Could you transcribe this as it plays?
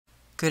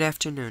Good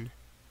afternoon,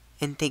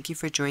 and thank you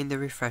for joining the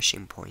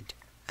Refreshing Point.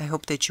 I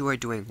hope that you are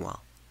doing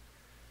well.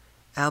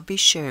 I'll be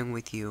sharing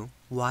with you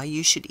why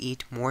you should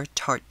eat more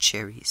tart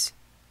cherries.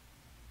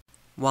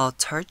 While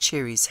tart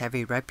cherries have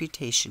a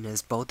reputation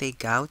as both a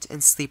gout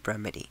and sleep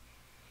remedy,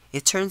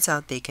 it turns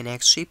out they can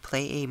actually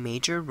play a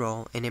major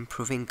role in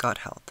improving gut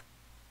health.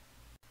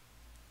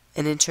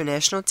 An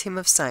international team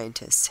of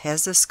scientists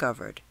has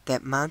discovered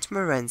that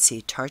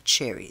Montmorency tart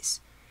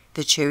cherries,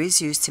 the cherries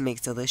used to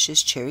make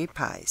delicious cherry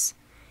pies,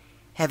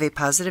 have a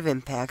positive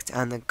impact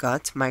on the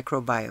gut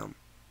microbiome.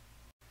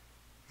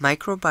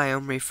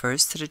 Microbiome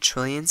refers to the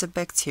trillions of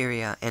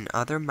bacteria and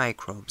other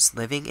microbes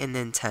living in the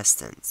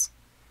intestines.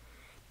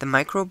 The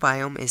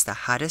microbiome is the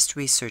hottest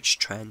research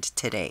trend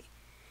today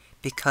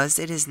because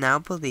it is now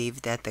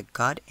believed that the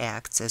gut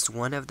acts as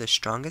one of the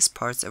strongest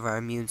parts of our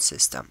immune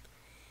system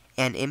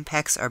and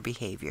impacts our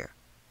behavior.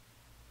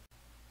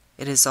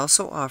 It is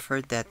also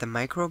offered that the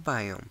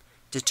microbiome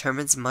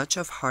determines much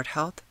of heart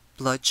health,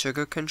 blood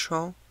sugar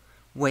control,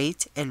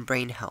 weight, and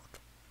brain health.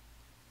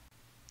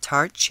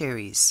 Tart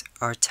cherries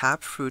are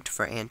top fruit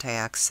for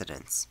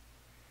antioxidants.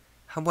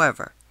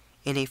 However,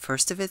 in a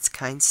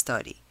first-of-its-kind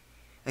study,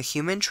 a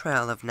human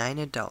trial of 9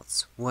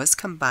 adults was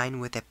combined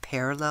with a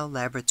parallel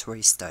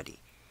laboratory study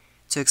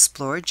to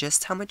explore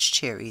just how much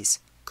cherries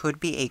could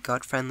be a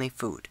gut-friendly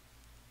food.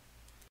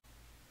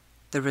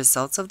 The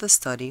results of the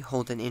study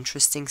hold an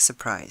interesting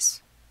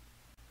surprise.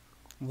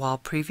 While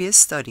previous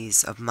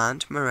studies of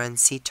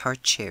Montmorency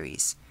tart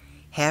cherries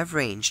have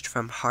ranged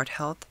from heart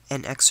health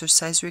and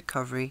exercise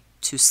recovery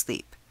to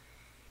sleep,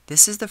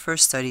 this is the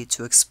first study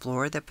to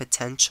explore the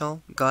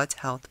potential gut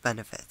health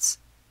benefits.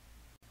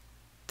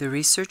 The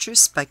researchers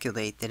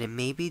speculate that it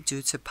may be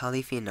due to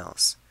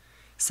polyphenols,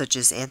 such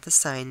as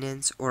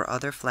antioxidants or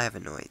other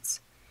flavonoids,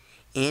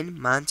 in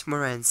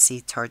Montmorency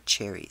tart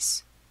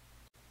cherries,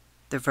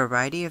 the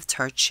variety of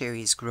tart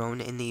cherries grown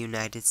in the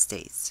United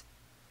States.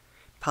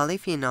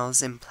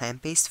 Polyphenols in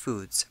plant-based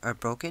foods are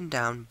broken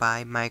down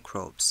by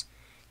microbes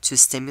to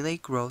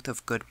stimulate growth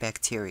of good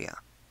bacteria.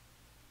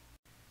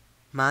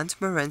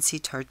 Montmorency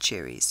tart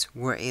cherries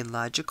were a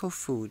logical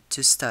food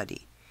to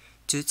study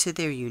due to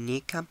their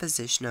unique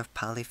composition of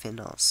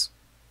polyphenols.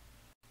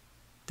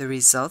 The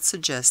results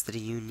suggest that a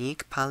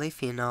unique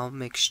polyphenol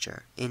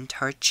mixture in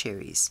tart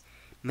cherries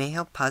may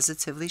help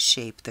positively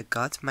shape the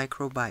gut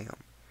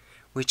microbiome,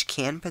 which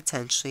can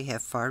potentially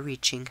have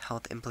far-reaching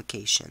health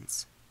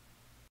implications.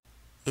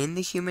 In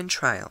the human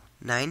trial,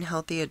 9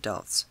 healthy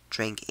adults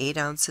drank 8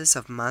 ounces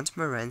of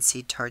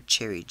Montmorency tart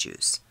cherry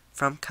juice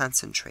from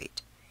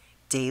concentrate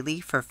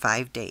daily for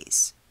 5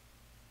 days.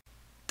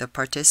 The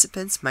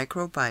participants'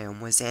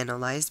 microbiome was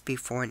analyzed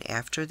before and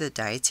after the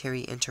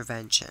dietary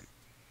intervention,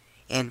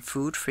 and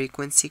food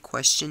frequency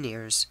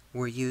questionnaires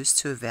were used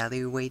to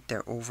evaluate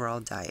their overall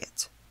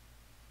diet.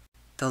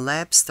 The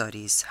lab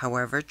studies,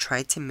 however,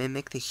 tried to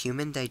mimic the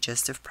human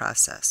digestive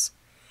process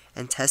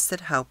and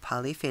tested how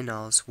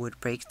polyphenols would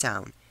break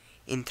down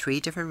in 3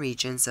 different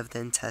regions of the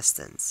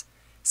intestines,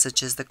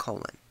 such as the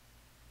colon.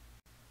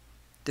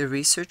 The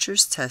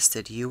researchers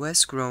tested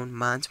U.S.-grown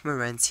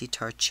Montmorency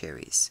tart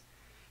cherries,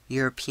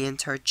 European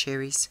tart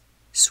cherries,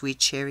 sweet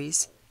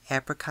cherries,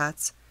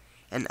 apricots,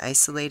 and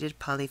isolated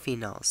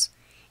polyphenols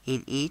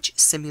in each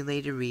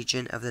simulated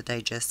region of the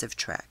digestive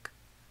tract.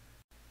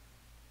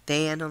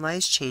 They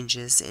analyzed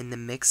changes in the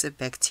mix of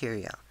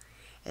bacteria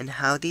and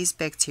how these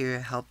bacteria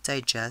help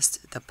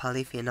digest the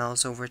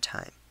polyphenols over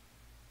time.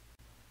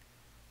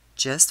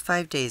 Just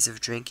 5 days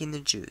of drinking the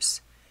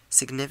juice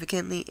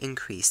significantly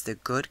increased the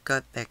good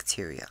gut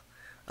bacteria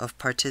of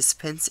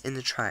participants in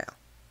the trial.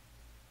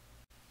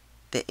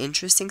 The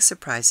interesting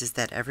surprise is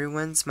that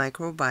everyone's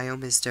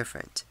microbiome is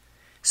different,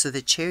 so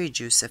the cherry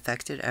juice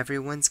affected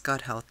everyone's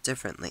gut health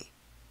differently.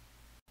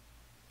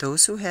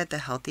 Those who had the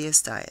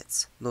healthiest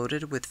diets,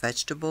 loaded with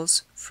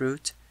vegetables,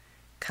 fruit,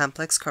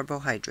 complex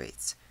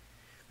carbohydrates,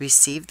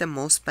 received the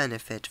most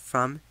benefit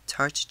from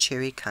tart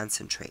cherry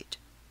concentrate.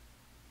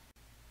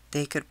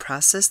 They could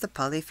process the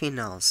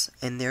polyphenols,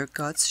 and their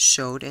guts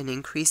showed an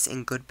increase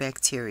in good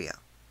bacteria,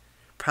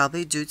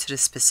 probably due to the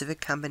specific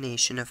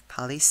combination of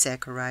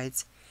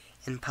polysaccharides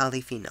and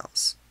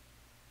polyphenols.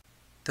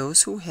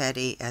 Those who had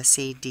a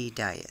SAD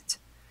diet,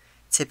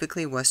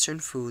 typically Western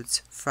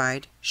foods,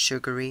 fried,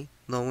 sugary,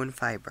 low in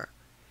fiber,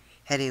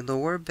 had a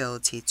lower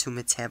ability to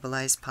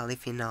metabolize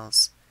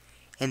polyphenols,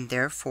 and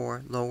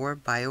therefore lower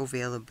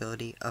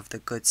bioavailability of the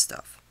good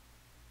stuff.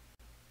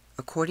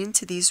 According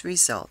to these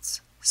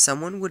results,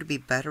 someone would be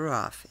better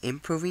off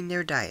improving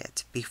their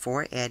diet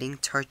before adding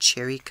tart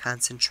cherry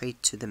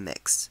concentrate to the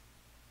mix.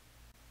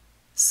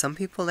 Some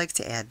people like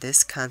to add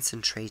this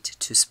concentrate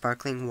to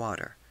sparkling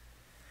water.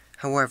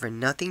 However,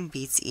 nothing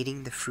beats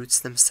eating the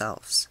fruits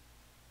themselves.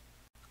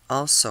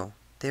 Also,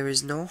 there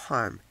is no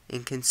harm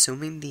in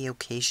consuming the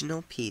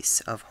occasional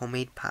piece of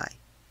homemade pie,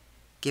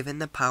 given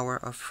the power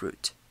of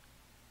fruit.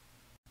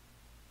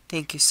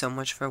 Thank you so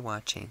much for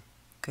watching.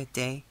 Good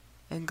day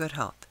and good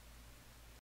health.